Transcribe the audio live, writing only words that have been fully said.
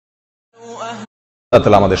আল্লাহ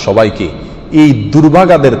তাআলা আমাদের সবাইকে এই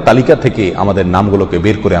দুর্ভাগাদের তালিকা থেকে আমাদের নামগুলোকে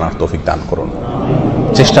বের করে আনার তৌফিক দান করুন।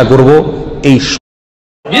 চেষ্টা করব এই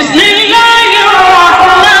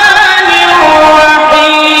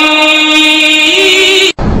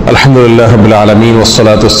আলহামদুলিল্লাহ রাব্বিল আলামিন ওয়াস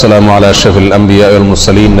সালাতু ওয়াস সালামু আলা আশরাফিল আমবিয়া ওয়াল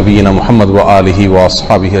মুরসালিন নবিয়িনা মুহাম্মদ ওয়া আলিহি ওয়া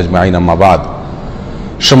আসহাবিহি আজমাইন আম্মা বাদ।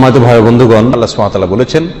 সম্মানিত ভাই ও বন্ধুগণ, আল্লাহ সুবহানাহু ওয়া তাআলা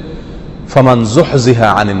বলেছেন, ফামান যুহজিহা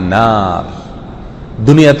আনিন নার।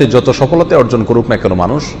 দুনিয়াতে যত সফলতা অর্জন করুক না কেন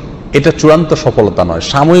মানুষ, এটা চূড়ান্ত সফলতা নয়,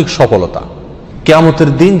 সাময়িক সফলতা। কিয়ামতের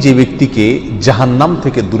দিন যে ব্যক্তিকে জাহান্নাম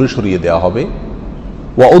থেকে দূরে সরিয়ে দেওয়া হবে,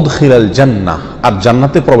 ওয়া উদখিলাল জান্নাহ, আর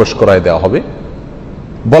জান্নাতে প্রবেশ করায় দেওয়া হবে,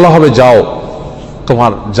 বলা হবে যাও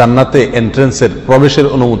তোমার জান্নাতে এন্ট্রেন্সের প্রবেশের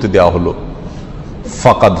অনুমতি দেওয়া হলো,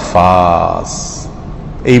 ফাকাদ ফাজ,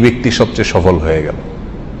 এই ব্যক্তি সবচেয়ে সফল হয়ে গেল।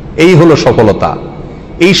 এই হলো সফলতা।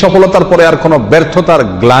 এই সফলতার পরে আর কোনো ব্যর্থতার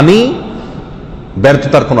গ্লানি,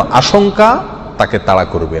 ব্যর্থতার কোনো আশঙ্কা তাকে তাড়া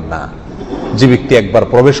করবে না। যে ব্যক্তি একবার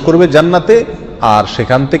প্রবেশ করবে জান্নাতে, আর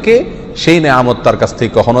সেখান থেকে সেই নেয়ামত তার কাছ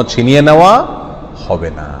থেকে কখনো ছিনিয়ে নেওয়া হবে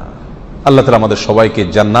না। আল্লাহ তাআলা আমাদের সবাইকে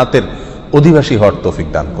জান্নাতের অধিবাসী হওয়ার তৌফিক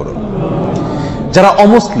দান করুন। যারা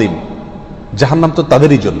অমুসলিম, জাহান্নাম তো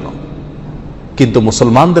তাদেরই জন্য, কিন্তু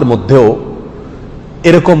মুসলমানদের মধ্যেও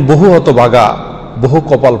এরকম বহু হতভাগা, বহু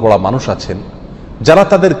কপাল পড়া মানুষ আছেন যারা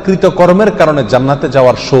তাদের কৃতকর্মের কারণে জান্নাতে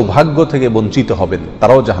যাওয়ার সৌভাগ্য থেকে বঞ্চিত হবেন,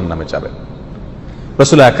 তারাও জাহান্নামে যাবেন।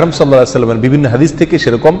 রাসূল আকরাম সাল্লাল্লাহু আলাইহি ওয়াসাল্লামের বিভিন্ন হাদিস থেকে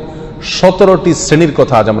সেরকম 17টি শ্রেণীর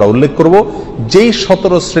কথা আজ আমরা উল্লেখ করব। যেই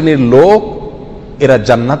 17 শ্রেণীর লোক এরা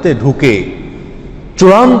জান্নাতে ঢুকে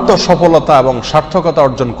চূড়ান্ত সফলতা এবং সার্থকতা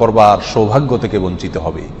অর্জন করবার সৌভাগ্য থেকে বঞ্চিত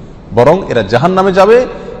হবে, বরং এরা জাহান্নামে যাবে।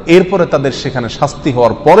 এরপরে তাদের সেখানে শাস্তি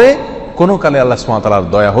হওয়ার পরে কোনো কালে আল্লাহ সুবহানাহু ওয়া তাআলার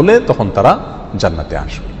দয়া হলে তখন তারা জান্নাতে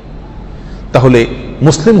আসবে। তাহলে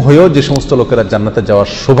মুসলিম হয়েও যে সমস্ত লোকেরা জান্নাতে যাওয়ার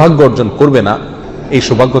সৌভাগ্য অর্জন করবে না, এই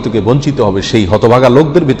সৌভাগ্য থেকে বঞ্চিত হবে, সেই হতভাগা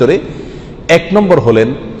লোকদের ভিতরে 1 নম্বর হলেন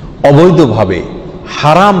অবৈধভাবে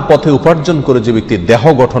হারাম পথে উপার্জন করে যে ব্যক্তি দেহ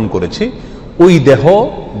গঠন করেছে, ওই দেহ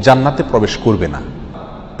জান্নাতে প্রবেশ করবে না।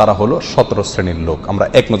 তারা হলো 17 শ্রেণীর লোক। আমরা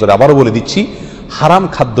এক নজরে আবারও বলে দিচ্ছি, হারাম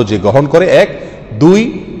খাদ্য যে গ্রহণ করে 1, 2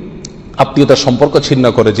 আত্মীয়তার সম্পর্ক ছিন্ন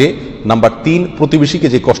করে যে, নাম্বার 3 প্রতিবেশীকে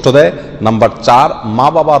যে কষ্ট দেয়, নাম্বার 4 মা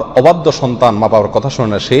বাবার অবাধ্য সন্তান, মা বাবার কথা শোনে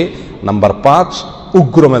না সে, নাম্বার 5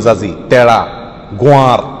 উগ্র মেজাজি, তেড়া,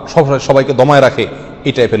 গোয়ার, সবাইকে দমায় রাখে,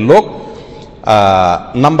 এই টাইপের লোক।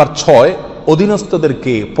 নাম্বার 6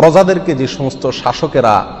 অধীনস্থদেরকে, প্রজাদেরকে, যে সমস্ত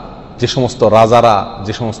শাসকেরা, যে সমস্ত রাজারা,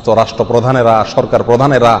 যে সমস্ত রাষ্ট্রপ্রধানেরা, সরকার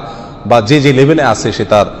প্রধানেরা বা যে যে লেভেলে আছে সে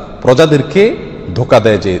তার প্রজাদেরকে ধোঁকা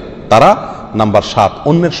দেয় যে তারা। নাম্বার 7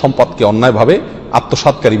 অন্যের সম্পদকে অন্যায়ভাবে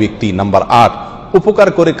আত্মসাৎকারী ব্যক্তি। নাম্বার 8 উপকার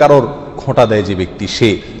করে কারোর খোঁটা দেয় যে ব্যক্তি, সে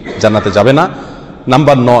জান্নাতে যাবে না।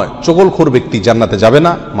 নাম্বার 9 চগলখোর ব্যক্তি জান্নাতে যাবে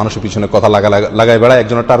না, মানুষের পিছনে কথা লাগায় বেড়ায়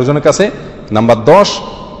একজনের আরেকজনের কাছে। নাম্বার 10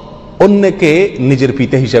 অন্যকে নিজের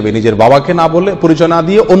পিতা হিসাবে, নিজের বাবাকে না বলে, পরিচয় না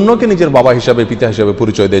দিয়ে অন্যকে নিজের বাবা হিসাবে, পিতা হিসাবে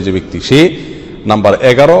পরিচয় দেয় যে ব্যক্তি, সে। নাম্বার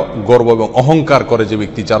 11 গর্ব এবং অহংকার করে যে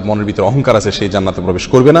ব্যক্তি, যার মনের ভিতরে অহংকার আছে, সেই জান্নাতে প্রবেশ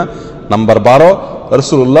করবে না। নাম্বার 12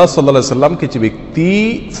 রাসূলুল্লাহ সাল্লাল্লাহু আলাইহি সাল্লামকে যে ব্যক্তি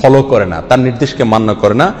ফলো করে না, তার নির্দেশকে মান্য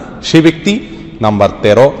করে না, সেই ব্যক্তি। নাম্বার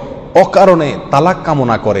 13 অকারণে তালাক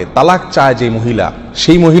কামনা করে, তালাক চায় যে মহিলা,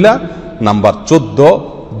 সেই মহিলা। নাম্বার 14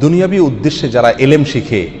 দুনিয়াবি উদ্দেশ্যে যারা এলেম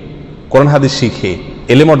শিখে, কোরআন হাদিস শিখে,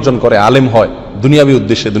 এলেম অর্জন করে, আলেম হয় দুনিয়াবি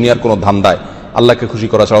উদ্দেশ্যে, দুনিয়ার কোনো ধান্দায়, আল্লাহকে খুশি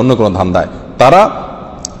করা ছাড়া অন্য কোনো ধান্দায়, তারা।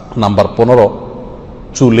 নাম্বার 15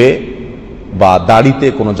 চুলে বা দাড়িতে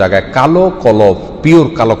কোনো জায়গায় কালো কলব, পিওর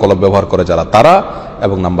কালো কলব ব্যবহার করে যারা, তারা।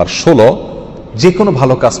 এবং নাম্বার 16 যে কোনো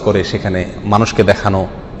ভালো কাজ করে সেখানে মানুষকে দেখানো,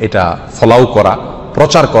 এটা ফলাও করা,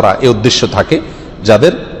 প্রচার করা, এই উদ্দেশ্য থাকে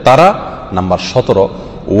যাদের, তারা। নাম্বার 17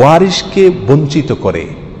 ওয়ারিশকে বঞ্চিত করে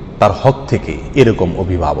তার হক থেকে, এরকম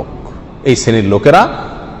অভিভাবক। এই শ্রেণীর লোকেরা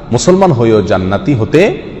মুসলমান হয়েও জান্নাতি হতে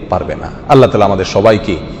পারবে না। আল্লাহ তাআলা আমাদের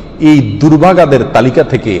সবাইকে এই দুর্ভাগাদের তালিকা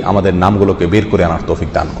থেকে আমাদের নামগুলোকে বের করে আনার তৌফিক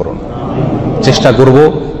দান করুন। চেষ্টা করব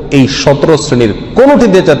এই 17 শ্রেণীর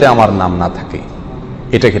কোনোটিতে যাতে আমার নাম না থাকে,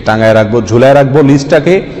 এটাকে টাঙায় রাখবো, ঝুলায় রাখবো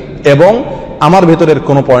লিস্টটাকে, এবং আমার ভেতরের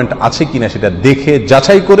কোনো পয়েন্ট আছে কিনা সেটা দেখে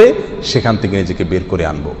যাচাই করে সেখান থেকে নিজেকে বের করে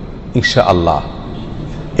আনবো ইনশাআল্লাহ।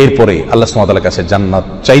 এরপরে আল্লাহ সুবহানাহু ওয়া তাআলার কাছে জান্নাত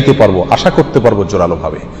চাইতে পারবো, আশা করতে পারবো জোরালো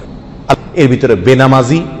ভাবে। এর ভিতরে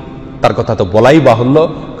বেনামাজি, তার কথা তো বলাই বাহুল্য,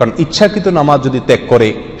 কারণ ইচ্ছাকৃত নামাজ যদি ত্যাগ করে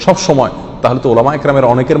সব সময়, তাহলে তো উলামা ইকরামের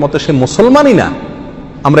অনেকের মতে সে মুসলমানই না।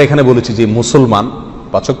 আমরা এখানে বলেছি যে মুসলমান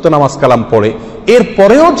 5 ওয়াক্ত নামাজ কালাম পড়ে,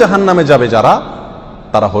 এরপরেও জাহান্নামে যাবে যারা,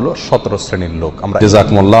 তারা হলো 17 শ্রেণীর লোক। আমরা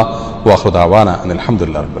জাযাকুমুল্লাহ ওয়া আখিরু দাওয়ানা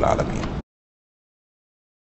আলহামদুলিল্লাহি রাব্বিল আলামিন।